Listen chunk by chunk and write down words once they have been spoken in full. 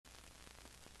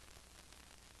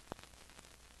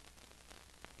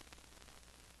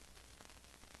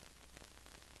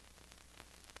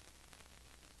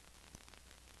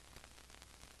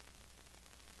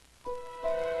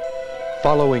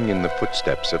Following in the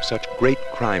footsteps of such great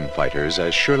crime fighters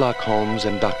as Sherlock Holmes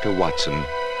and Dr. Watson,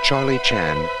 Charlie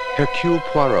Chan, Hercule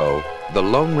Poirot, the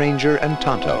Lone Ranger, and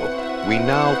Tonto, we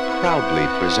now proudly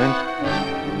present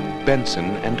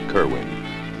Benson and Kerwin.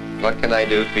 What can I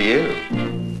do for you?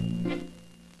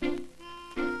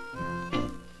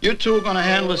 You two are going to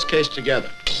handle this case together.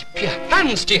 Keep your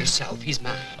hands to yourself. He's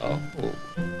mine. Oh.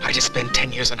 I just spent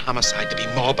 10 years on homicide to be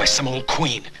mauled by some old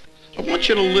queen. I want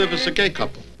you to live as a gay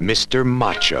couple. Mr.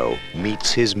 Macho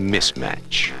meets his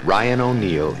mismatch. Ryan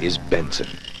O'Neal is Benson,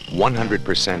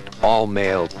 100%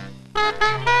 all-male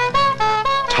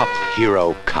top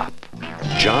hero cop.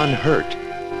 John Hurt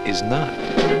is not.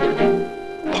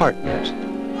 Partners.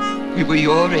 We were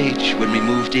your age when we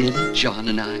moved in, John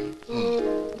and I.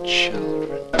 Oh,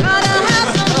 children.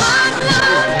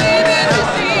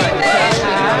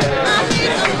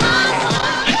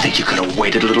 I think you could have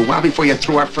waited a little while before you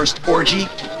threw our first orgy.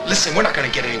 Listen, we're not going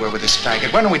to get anywhere with this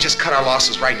faggot. Why don't we just cut our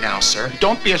losses right now, sir?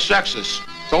 Don't be a sexist.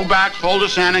 Go back, hold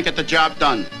his hand, and get the job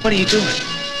done. What are you doing?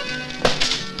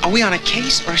 Are we on a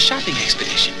case or a shopping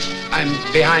expedition? I'm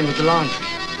behind with the laundry.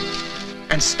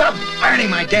 And stop ironing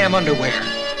my damn underwear.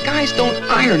 Guys don't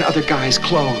iron other guys'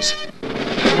 clothes.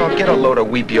 Well, get a load of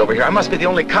weepy over here. I must be the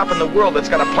only cop in the world that's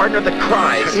got a partner that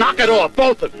cries. Knock it off,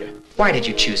 both of you. Why did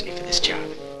you choose me for this job?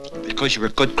 Because you're a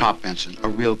good cop, Benson. A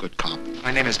real good cop.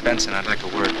 My name is Benson. I'd like a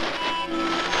word.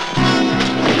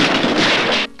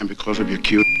 And because of your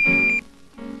cute.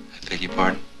 I beg your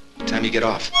pardon. What time you get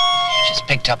off? You just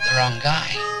picked up the wrong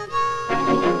guy.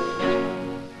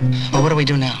 Well, what do we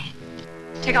do now?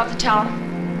 Take off the towel.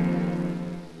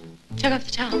 Take off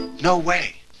the towel. No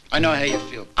way. I know how you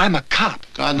feel. I'm a cop.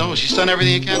 God knows, he's done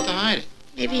everything he can to hide it.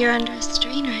 Maybe you're under a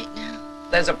strain right now.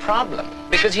 There's a problem,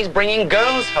 because he's bringing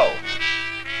girls home.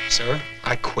 Sir,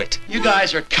 I quit. You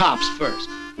guys are cops first.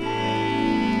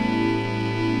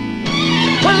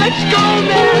 Well, let's go,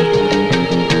 man!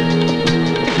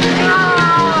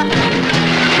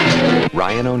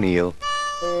 Ryan O'Neal,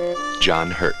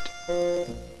 John Hurt.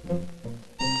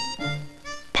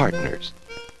 Partners.